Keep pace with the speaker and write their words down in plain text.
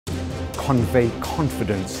Convey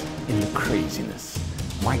confidence in the craziness.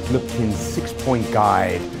 Mike Lipkin's 6-point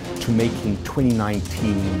guide to making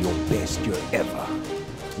 2019 your best year ever.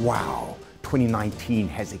 Wow, 2019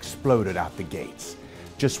 has exploded out the gates.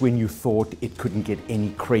 Just when you thought it couldn't get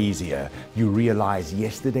any crazier, you realize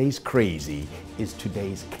yesterday's crazy is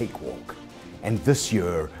today's cakewalk. And this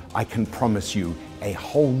year, I can promise you a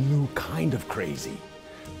whole new kind of crazy.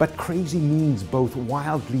 But crazy means both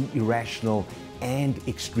wildly irrational and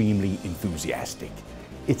extremely enthusiastic.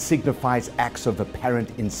 It signifies acts of apparent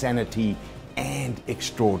insanity and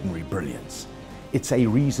extraordinary brilliance. It's a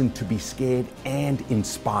reason to be scared and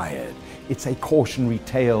inspired. It's a cautionary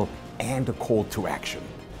tale and a call to action.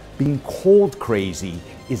 Being called crazy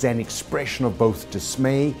is an expression of both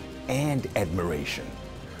dismay and admiration.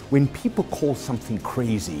 When people call something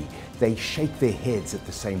crazy, they shake their heads at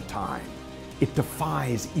the same time. It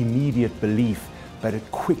defies immediate belief, but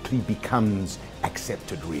it quickly becomes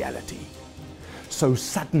accepted reality. So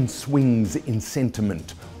sudden swings in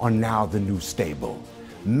sentiment are now the new stable.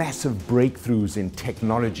 Massive breakthroughs in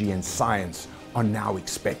technology and science are now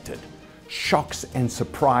expected. Shocks and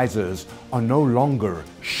surprises are no longer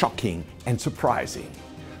shocking and surprising.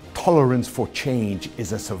 Tolerance for change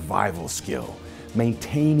is a survival skill.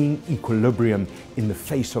 Maintaining equilibrium in the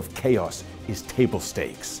face of chaos is table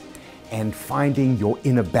stakes. And finding your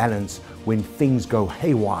inner balance when things go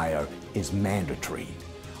haywire is mandatory.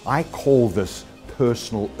 I call this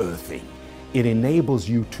personal earthing. It enables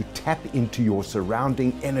you to tap into your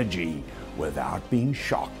surrounding energy without being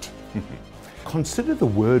shocked. Consider the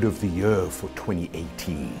word of the year for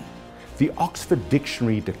 2018. The Oxford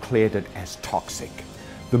Dictionary declared it as toxic.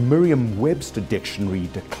 The Merriam-Webster Dictionary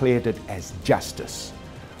declared it as justice.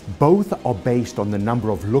 Both are based on the number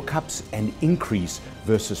of lookups and increase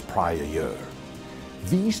versus prior year.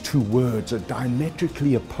 These two words are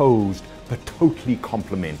diametrically opposed but totally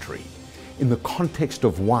complementary. In the context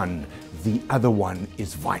of one, the other one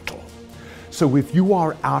is vital. So if you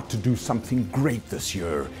are out to do something great this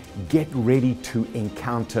year, get ready to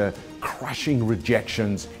encounter crushing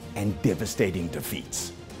rejections and devastating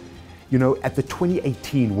defeats. You know, at the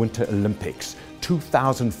 2018 Winter Olympics,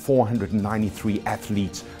 2,493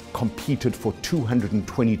 athletes competed for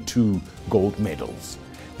 222 gold medals.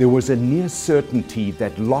 There was a near certainty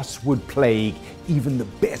that loss would plague even the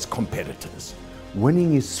best competitors.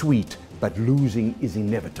 Winning is sweet, but losing is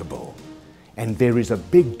inevitable. And there is a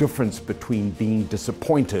big difference between being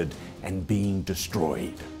disappointed and being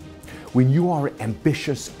destroyed. When you are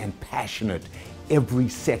ambitious and passionate, every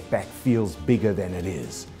setback feels bigger than it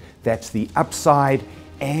is. That's the upside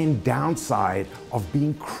and downside of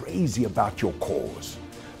being crazy about your cause.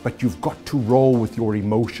 But you've got to roll with your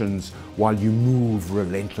emotions while you move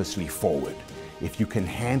relentlessly forward. If you can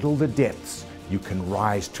handle the depths, you can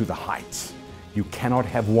rise to the heights. You cannot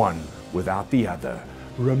have one without the other.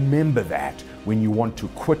 Remember that when you want to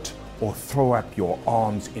quit or throw up your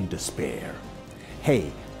arms in despair.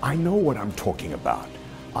 Hey, I know what I'm talking about.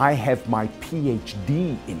 I have my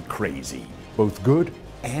PhD in crazy, both good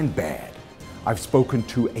and bad. I've spoken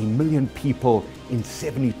to 1 million people in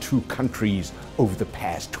 72 countries over the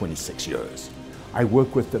past 26 years. I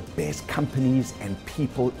work with the best companies and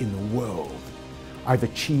people in the world. I've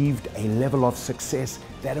achieved a level of success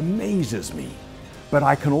that amazes me. But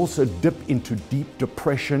I can also dip into deep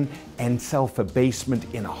depression and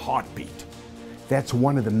self-abasement in a heartbeat. That's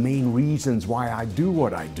one of the main reasons why I do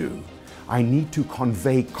what I do. I need to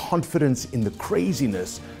convey confidence in the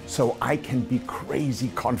craziness so I can be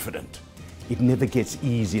crazy confident. It never gets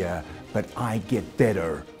easier, but I get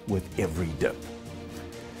better with every dip.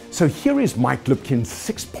 So here is Mike Lipkin's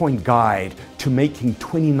 6-point guide to making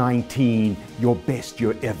 2019 your best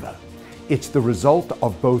year ever. It's the result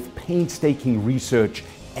of both painstaking research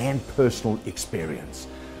and personal experience.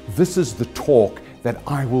 This is the talk that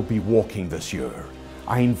I will be walking this year.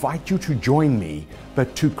 I invite you to join me,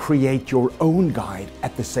 but to create your own guide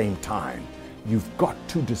at the same time. You've got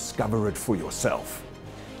to discover it for yourself.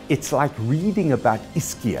 It's like reading about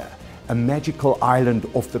Ischia, a magical island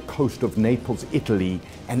off the coast of Naples, Italy,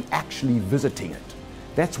 and actually visiting it.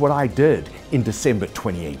 That's what I did in December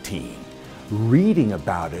 2018. Reading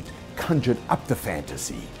about it conjured up the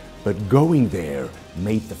fantasy, but going there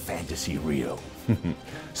made the fantasy real.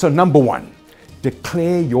 So number one,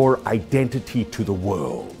 declare your identity to the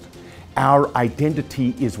world. Our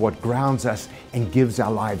identity is what grounds us and gives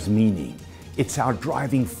our lives meaning. It's our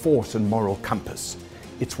driving force and moral compass.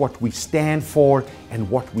 It's what we stand for and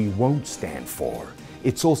what we won't stand for.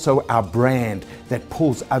 It's also our brand that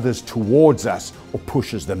pulls others towards us or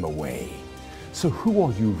pushes them away. So who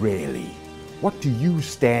are you really? What do you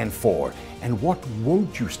stand for and what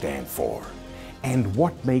won't you stand for? and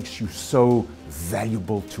what makes you so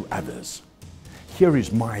valuable to others. Here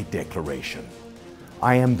is my declaration.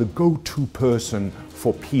 I am the go-to person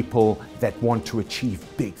for people that want to achieve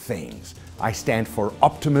big things. I stand for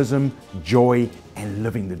optimism, joy, and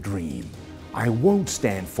living the dream. I won't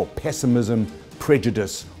stand for pessimism,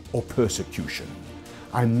 prejudice, or persecution.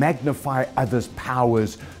 I magnify others'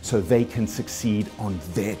 powers so they can succeed on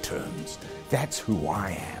their terms. That's who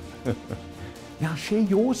I am. Now share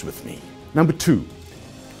yours with me. Number 2,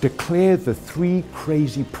 declare the 3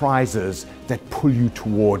 crazy prizes that pull you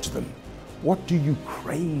towards them. What do you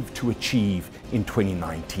crave to achieve in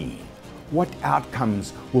 2019? What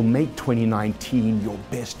outcomes will make 2019 your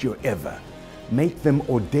best year ever? Make them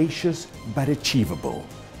audacious but achievable.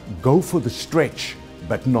 Go for the stretch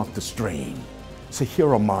but not the strain. So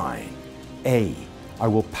here are mine. A, I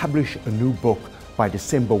will publish a new book by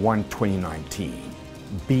December 1, 2019.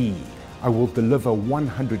 B, I will deliver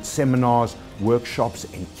 100 seminars, workshops,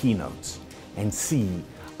 and keynotes. And C,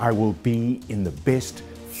 I will be in the best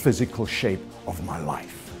physical shape of my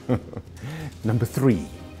life. Number 3,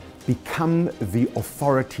 become the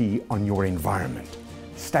authority on your environment.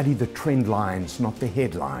 Study the trend lines, not the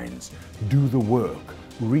headlines. Do the work.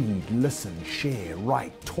 Read, listen, share,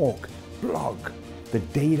 write, talk, blog. The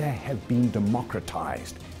data have been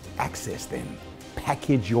democratized. Access them.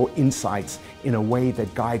 Package your insights in a way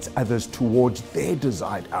that guides others towards their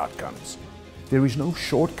desired outcomes. There is no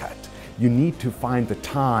shortcut. You need to find the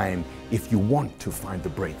time if you want to find the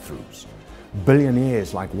breakthroughs.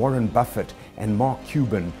 Billionaires like Warren Buffett and Mark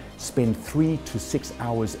Cuban spend 3 to 6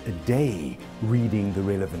 hours a day reading the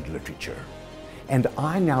relevant literature. And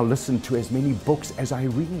I now listen to as many books as I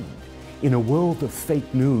read. In a world of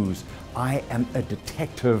fake news, I am a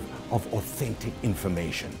detective of authentic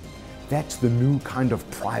information. That's the new kind of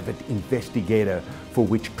private investigator for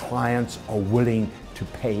which clients are willing to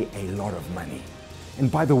pay a lot of money.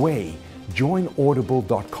 And by the way, join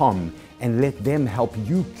audible.com and let them help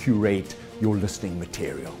you curate your listening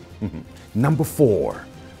material. Number 4,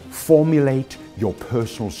 formulate your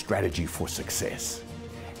personal strategy for success.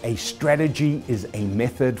 A strategy is a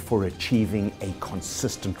method for achieving a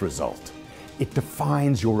consistent result. It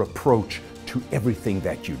defines your approach to everything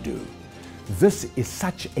that you do. This is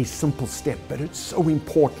such a simple step, but it's so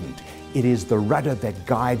important. It is the rudder that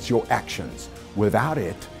guides your actions. Without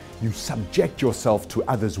it, you subject yourself to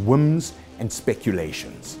others' whims and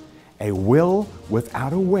speculations. A will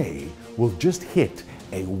without a way will just hit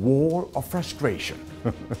a wall of frustration.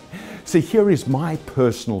 So here is my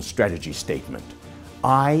personal strategy statement.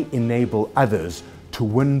 I enable others to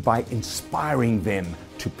win by inspiring them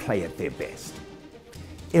to play at their best.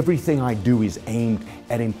 Everything I do is aimed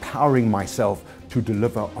at empowering myself to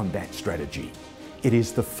deliver on that strategy. It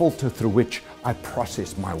is the filter through which I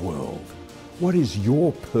process my world. What is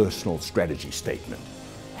your personal strategy statement?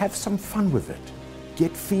 Have some fun with it.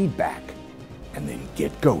 Get feedback and then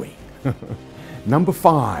get going. Number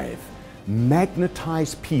 5,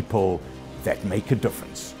 magnetize people that make a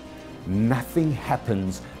difference. Nothing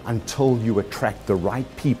happens until you attract the right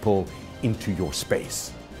people into your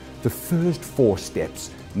space. The first 4 steps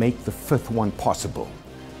make the 5th one possible.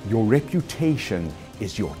 Your reputation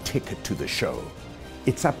is your ticket to the show.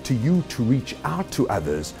 It's up to you to reach out to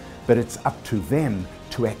others, but it's up to them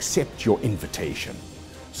to accept your invitation.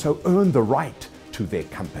 So earn the right to their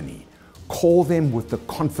company. Call them with the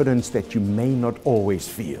confidence that you may not always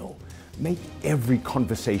feel. Make every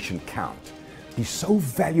conversation count. Be so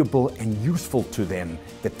valuable and useful to them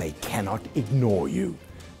that they cannot ignore you.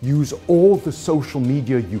 Use all the social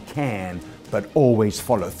media you can, but always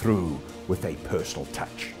follow through with a personal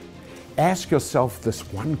touch. Ask yourself this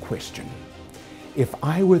one question. If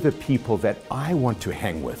I were the people that I want to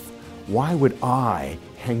hang with, why would I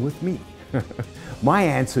hang with me? My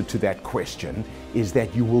answer to that question is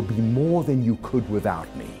that you will be more than you could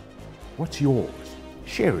without me. What's yours?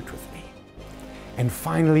 Share it with me. And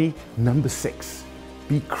finally, number 6,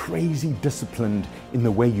 be crazy disciplined in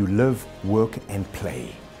the way you live, work, and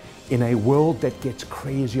play. In a world that gets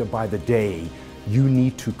crazier by the day, you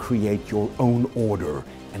need to create your own order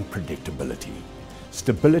and predictability.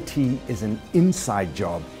 Stability is an inside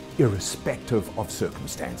job irrespective of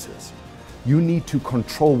circumstances. You need to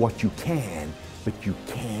control what you can, but you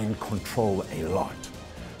can control a lot.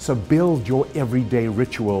 So build your everyday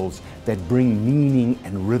rituals that bring meaning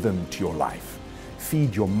and rhythm to your life.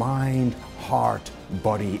 Feed your mind, heart,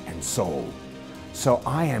 body, and soul. So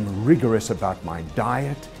I am rigorous about my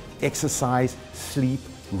diet, exercise, sleep,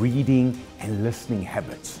 reading, and listening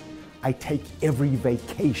habits. I take every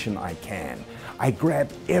vacation I can. I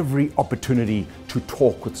grab every opportunity to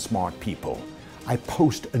talk with smart people. I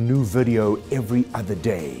post a new video every other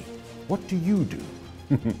day. What do you do?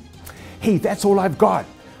 Hey, that's all I've got.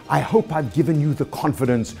 I hope I've given you the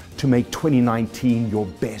confidence to make 2019 your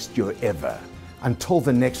best year ever. Until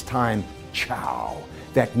the next time, ciao.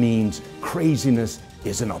 That means craziness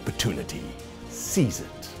is an opportunity. Seize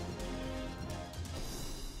it.